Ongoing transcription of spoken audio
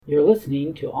You're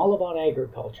listening to All About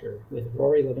Agriculture with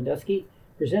Rory Lewandowski,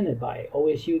 presented by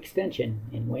OSU Extension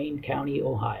in Wayne County,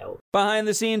 Ohio. Behind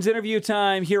the scenes interview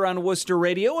time here on Worcester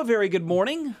Radio. A very good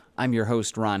morning. I'm your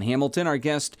host, Ron Hamilton. Our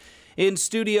guest in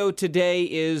studio today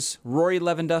is Rory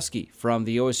Lewandowski from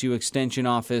the OSU Extension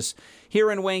office here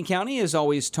in Wayne County, as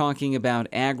always, talking about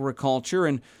agriculture.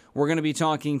 And we're going to be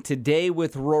talking today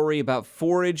with Rory about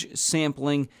forage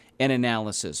sampling and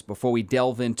analysis. Before we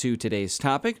delve into today's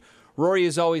topic, Rory,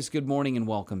 as always, good morning and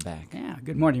welcome back. Yeah,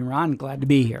 good morning, Ron. Glad to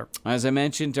be here. As I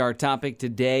mentioned, our topic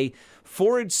today,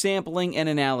 forage sampling and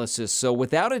analysis. So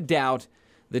without a doubt,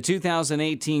 the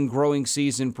 2018 growing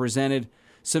season presented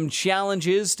some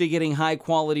challenges to getting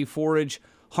high-quality forage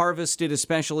harvested,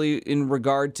 especially in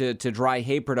regard to dry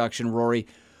hay production, Rory.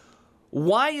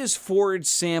 Why is forage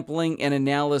sampling and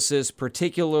analysis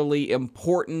particularly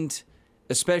important,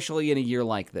 especially in a year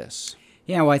like this?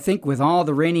 Yeah, well, I think with all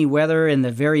the rainy weather and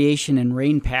the variation in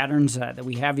rain patterns that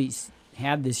we have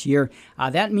had this year,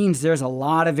 that means there's a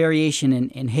lot of variation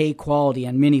in hay quality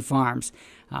on many farms.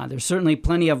 There's certainly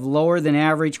plenty of lower than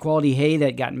average quality hay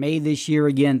that got made this year,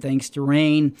 again, thanks to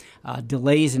rain,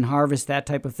 delays in harvest, that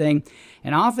type of thing.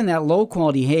 And often that low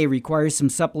quality hay requires some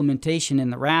supplementation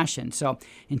in the ration. So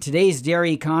in today's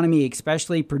dairy economy,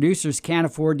 especially, producers can't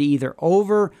afford to either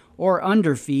over or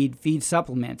underfeed feed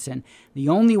supplements. And the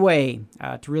only way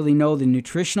to really know the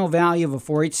nutritional value of a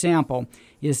 4-H sample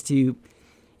is to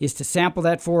sample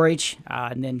that 4-H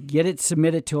and then get it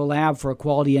submitted to a lab for a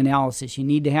quality analysis. You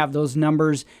need to have those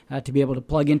numbers to be able to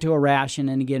plug into a ration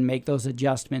and, again, make those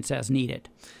adjustments as needed.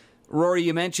 Rory,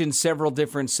 you mentioned several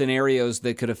different scenarios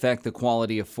that could affect the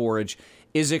quality of forage.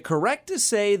 Is it correct to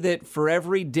say that for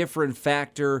every different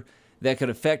factor that could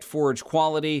affect forage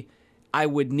quality, I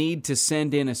would need to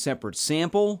send in a separate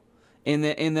sample? And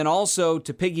then also,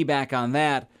 to piggyback on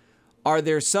that, are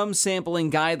there some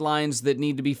sampling guidelines that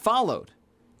need to be followed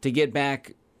to get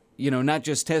back, not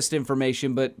just test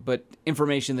information, but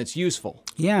information that's useful?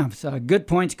 Yeah, so good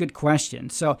points, good question.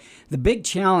 So the big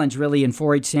challenge really in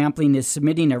 4-H sampling is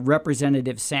submitting a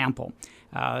representative sample.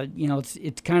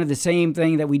 It's kind of the same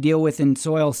thing that we deal with in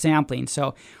soil sampling.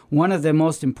 So one of the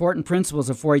most important principles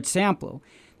of 4-H sample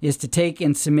is to take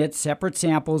and submit separate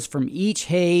samples from each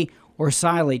hay or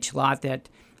silage lot that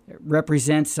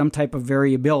represents some type of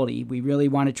variability. We really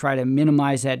want to try to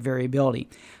minimize that variability.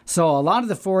 So a lot of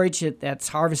the forage that's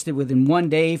harvested within one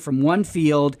day from one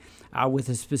field with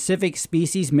a specific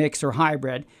species mix or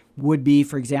hybrid would be,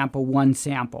 for example, one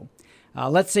sample.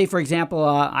 Let's say, for example,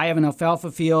 I have an alfalfa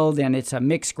field and it's a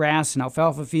mixed grass and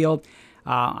alfalfa field.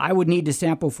 I would need to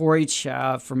sample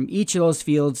 4-H from each of those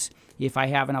fields if I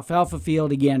have an alfalfa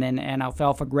field, again, and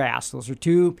alfalfa grass. Those are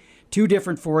two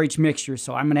different 4-H mixtures,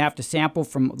 so I'm going to have to sample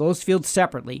from those fields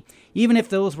separately, even if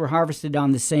those were harvested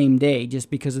on the same day,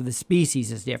 just because of the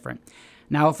species is different.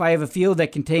 Now, if I have a field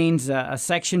that contains a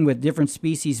section with different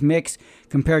species mix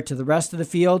compared to the rest of the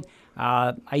field,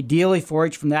 ideally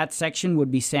 4-H from that section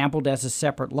would be sampled as a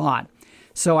separate lot.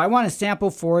 So I want to sample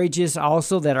 4-H's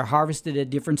also that are harvested at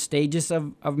different stages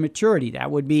of maturity. That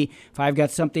would be if I've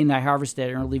got something that I harvest at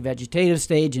an early vegetative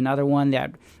stage, another one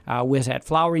that was at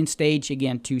flowering stage,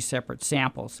 again, two separate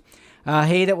samples.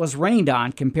 Hay that was rained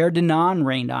on compared to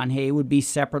non-rained on hay would be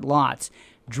separate lots.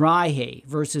 Dry hay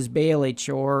versus baleage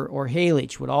or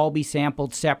haylage would all be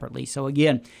sampled separately. So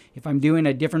again, if I'm doing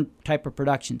a different type of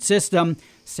production system,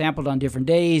 sampled on different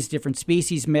days, different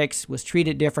species mix, was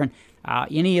treated different,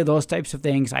 any of those types of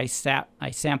things, I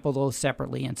sample those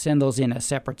separately and send those in as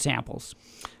separate samples.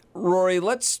 Rory,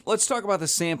 let's talk about the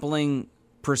sampling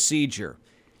procedure.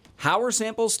 How are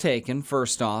samples taken,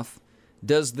 first off?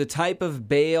 Does the type of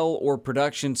bale or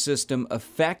production system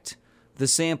affect the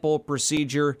sample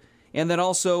procedure? And then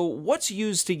also, what's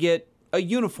used to get a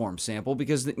uniform sample?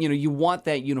 Because, you want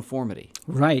that uniformity.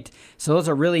 Right. So those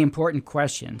are really important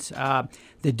questions.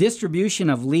 The distribution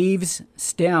of leaves,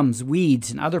 stems, weeds,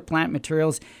 and other plant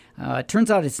materials, it turns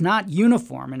out it's not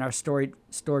uniform in our stored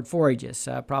forages.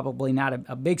 Probably not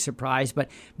a big surprise,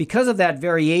 but because of that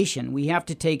variation, we have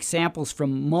to take samples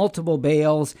from multiple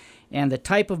bales, and the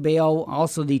type of bale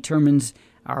also determines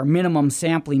our minimum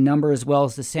sampling number as well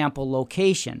as the sample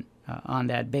location on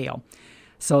that bale.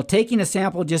 So taking a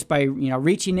sample just by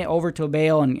reaching it over to a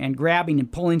bale and grabbing and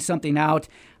pulling something out,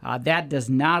 that does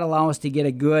not allow us to get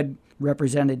a good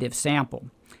representative sample.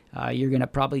 You're going to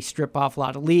probably strip off a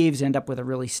lot of leaves, end up with a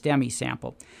really stemmy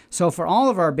sample. So for all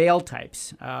of our bale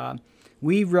types,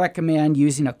 we recommend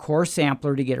using a core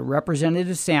sampler to get a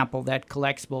representative sample that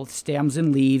collects both stems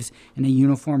and leaves in a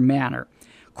uniform manner.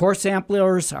 Core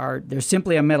samplers they're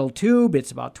simply a metal tube.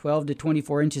 It's about 12 to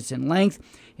 24 inches in length.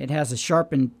 It has a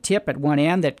sharpened tip at one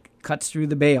end that cuts through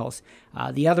the bales.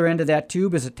 The other end of that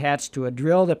tube is attached to a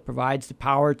drill that provides the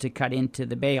power to cut into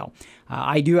the bale.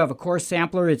 I do have a core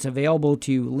sampler. It's available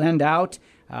to lend out.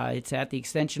 It's at the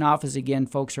Extension office. Again,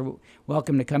 folks are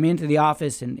welcome to come into the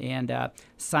office and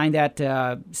sign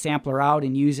that sampler out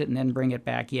and use it and then bring it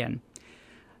back in.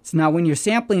 So now when you're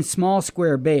sampling small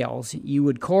square bales, you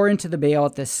would core into the bale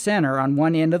at the center on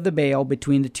one end of the bale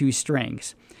between the two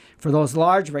strings. For those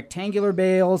large rectangular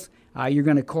bales, you're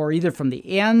going to core either from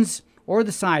the ends or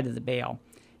the side of the bale.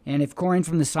 And if coring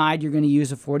from the side, you're going to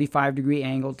use a 45-degree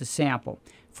angle to sample.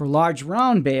 For large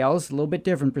round bales, a little bit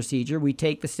different procedure. We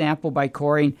take the sample by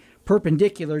coring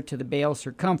perpendicular to the bale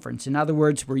circumference. In other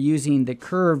words, we're using the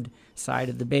curved side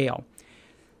of the bale.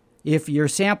 If you're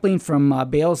sampling from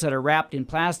bales that are wrapped in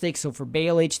plastic, so for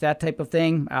bale H, that type of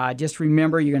thing, just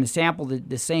remember you're going to sample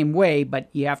the same way, but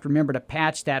you have to remember to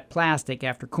patch that plastic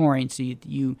after coring so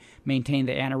you maintain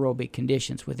the anaerobic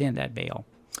conditions within that bale.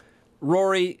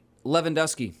 Rory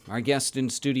Lewandowski, our guest in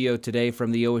studio today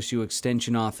from the OSU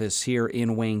Extension office here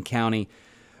in Wayne County.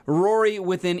 Rory,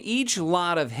 within each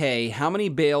lot of hay, how many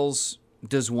bales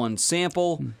does one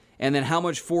sample? And then how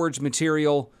much forage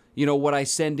material would I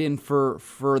send in for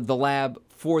the lab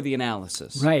for the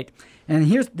analysis? Right. And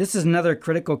this is another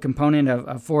critical component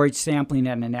of forage sampling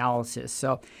and analysis.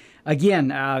 So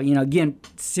again,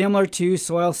 similar to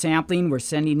soil sampling, we're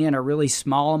sending in a really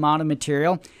small amount of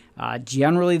material.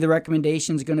 Generally, the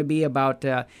recommendation is going to be about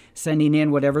sending in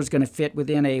whatever's going to fit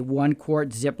within a 1-quart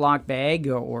Ziploc bag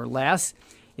or less.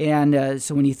 And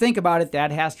so when you think about it,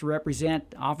 that has to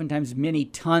represent oftentimes many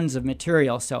tons of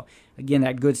material. So again,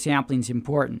 that good sampling is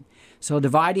important. So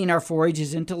dividing our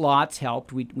forages into lots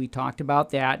helped. We talked about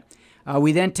that.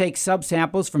 We then take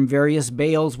subsamples from various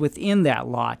bales within that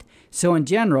lot. So in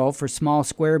general, for small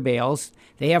square bales,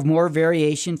 they have more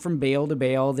variation from bale to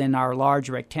bale than our large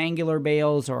rectangular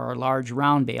bales or our large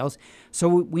round bales. So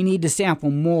we need to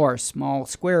sample more small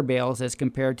square bales as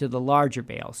compared to the larger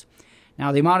bales.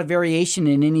 Now, the amount of variation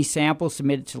in any sample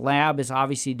submitted to lab is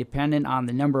obviously dependent on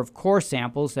the number of core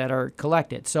samples that are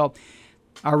collected. So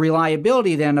our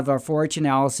reliability then of our forage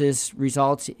analysis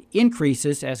results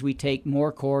increases as we take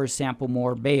more cores, sample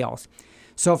more bales.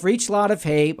 So for each lot of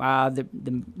hay,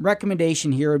 the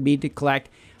recommendation here would be to collect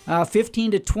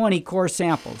 15 to 20 core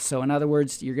samples. So in other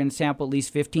words, you're going to sample at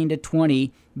least 15 to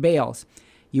 20 bales.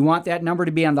 You want that number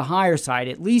to be on the higher side,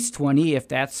 at least 20 if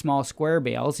that's small square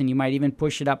bales, and you might even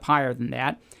push it up higher than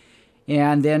that.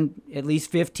 And then at least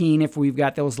 15 if we've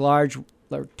got those large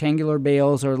rectangular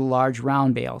bales or the large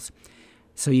round bales.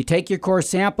 So you take your core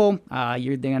sample,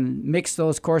 you're then mix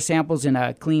those core samples in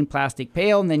a clean plastic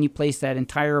pail, and then you place that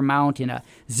entire amount in a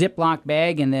Ziploc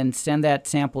bag and then send that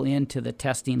sample into the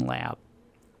testing lab.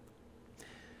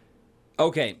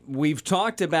 Okay, we've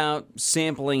talked about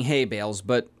sampling hay bales,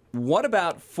 but what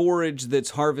about forage that's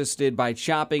harvested by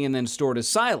chopping and then stored as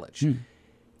silage?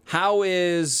 How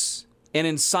is an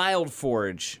ensiled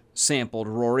forage sampled,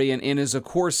 Rory? And is a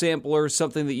core sampler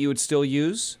something that you would still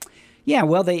use? Yeah,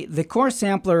 well, the core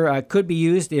sampler could be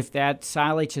used if that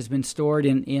silage has been stored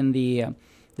in the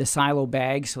silo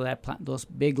bags, so that those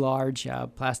big, large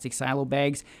plastic silo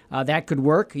bags. That could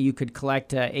work. You could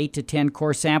collect 8 to 10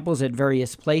 core samples at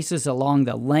various places along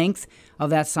the length of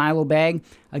that silo bag.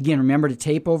 Again, remember to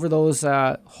tape over those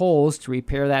holes to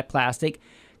repair that plastic.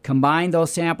 Combine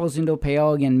those samples into a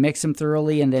pail, again, mix them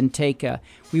thoroughly, and then take,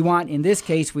 in this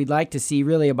case, we'd like to see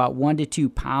really about 1 to 2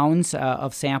 pounds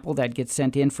of sample that gets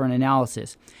sent in for an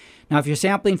analysis. Now, if you're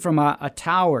sampling from a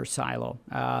tower silo,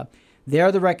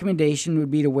 there the recommendation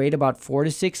would be to wait about 4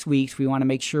 to 6 weeks. We want to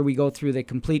make sure we go through the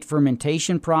complete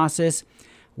fermentation process.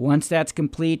 Once that's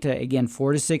complete, again,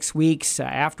 4 to 6 weeks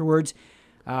afterwards,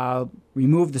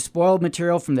 remove the spoiled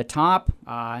material from the top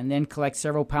and then collect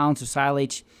several pounds of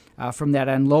silage from that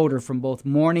unloader from both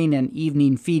morning and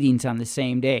evening feedings on the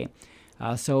same day.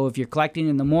 So if you're collecting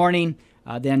in the morning,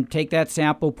 then take that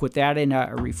sample, put that in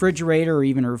a refrigerator or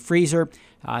even a freezer,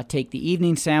 take the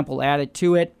evening sample, add it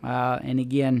to it, and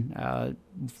again,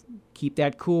 keep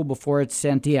that cool before it's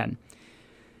sent in.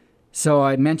 So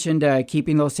I mentioned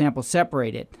keeping those samples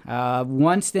separated.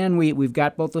 Once then we've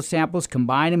got both those samples,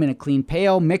 combine them in a clean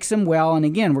pail, mix them well, and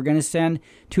again, we're going to send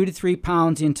 2 to 3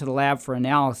 pounds into the lab for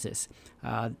analysis.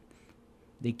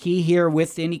 The key here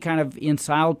with any kind of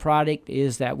ensiled product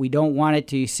is that we don't want it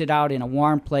to sit out in a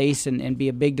warm place and be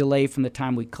a big delay from the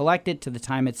time we collect it to the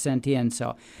time it's sent in.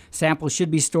 So samples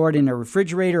should be stored in a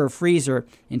refrigerator or freezer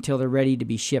until they're ready to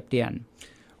be shipped in.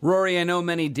 Rory, I know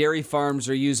many dairy farms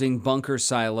are using bunker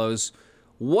silos.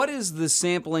 What is the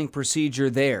sampling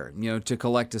procedure there, to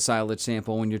collect a silage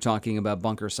sample when you're talking about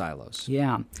bunker silos?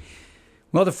 Yeah.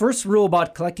 Well, the first rule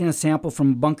about collecting a sample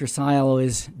from a bunker silo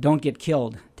is don't get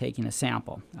killed taking a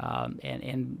sample.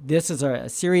 And this is a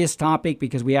serious topic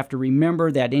because we have to remember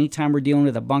that anytime we're dealing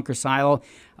with a bunker silo,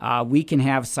 we can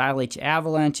have silage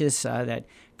avalanches that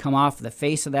come off the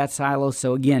face of that silo.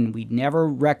 So again, we'd never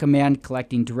recommend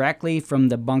collecting directly from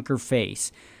the bunker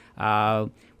face.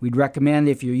 We'd recommend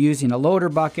if you're using a loader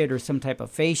bucket or some type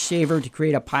of face shaver to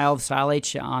create a pile of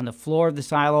silage on the floor of the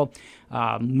silo,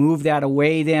 move that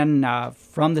away then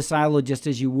from the silo just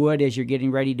as you would as you're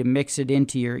getting ready to mix it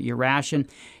into your ration,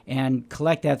 and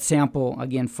collect that sample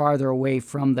again farther away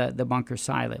from the bunker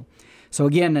silo. So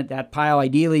again, that pile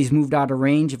ideally is moved out of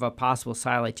range of a possible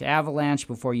silage avalanche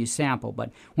before you sample.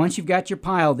 But once you've got your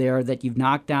pile there that you've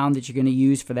knocked down that you're going to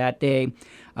use for that day,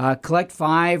 collect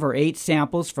 5 or 8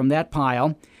 samples from that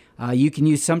pile. You can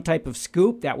use some type of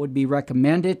scoop. That would be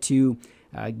recommended to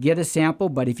get a sample.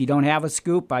 But if you don't have a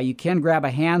scoop, you can grab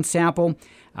a hand sample.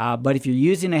 But if you're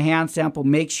using a hand sample,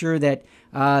 make sure that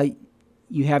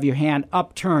you have your hand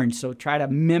upturned, so try to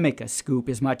mimic a scoop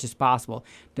as much as possible.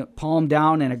 The palm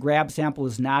down and a grab sample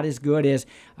is not as good as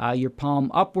your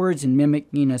palm upwards and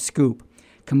mimicking a scoop.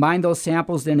 Combine those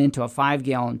samples then into a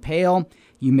 5-gallon pail.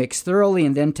 You mix thoroughly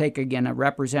and then take, again, a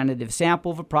representative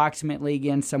sample of approximately,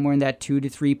 again, somewhere in that 2 to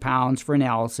 3 pounds for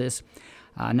analysis.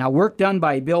 Now, work done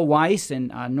by Bill Weiss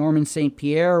and Norman St.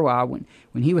 Pierre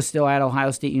when he was still at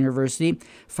Ohio State University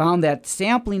found that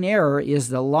sampling error is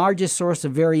the largest source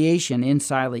of variation in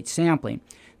silage sampling.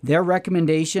 Their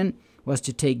recommendation was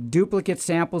to take duplicate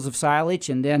samples of silage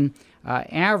and then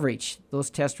average those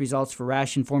test results for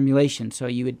ration formulation. So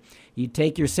you'd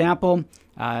take your sample,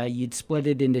 you'd split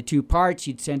it into 2 parts,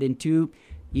 you'd send in 2.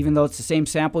 Even though it's the same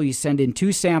sample, you send in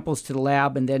 2 samples to the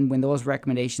lab, and then when those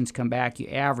recommendations come back, you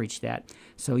average that.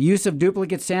 So use of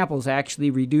duplicate samples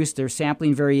actually reduced their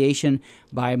sampling variation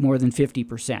by more than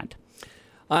 50%.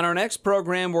 On our next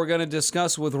program, we're going to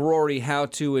discuss with Rory how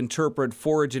to interpret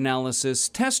forage analysis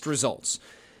test results.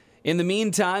 In the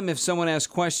meantime, if someone has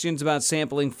questions about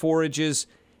sampling forages,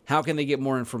 how can they get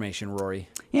more information, Rory?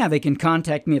 Yeah, they can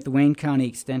contact me at the Wayne County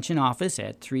Extension Office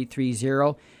at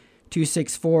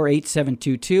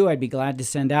 330-264-8722. I'd be glad to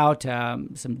send out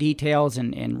some details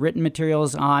and written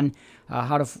materials on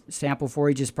how to sample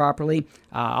forages properly.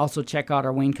 Also check out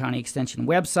our Wayne County Extension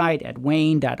website at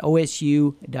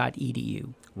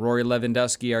wayne.osu.edu. Rory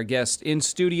Lewandowski, our guest in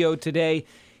studio today,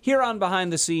 here on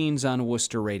Behind the Scenes on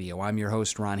Worcester Radio. I'm your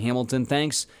host, Ron Hamilton.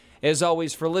 Thanks, as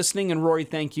always, for listening. And Rory,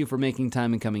 thank you for making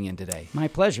time and coming in today. My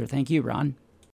pleasure. Thank you, Ron.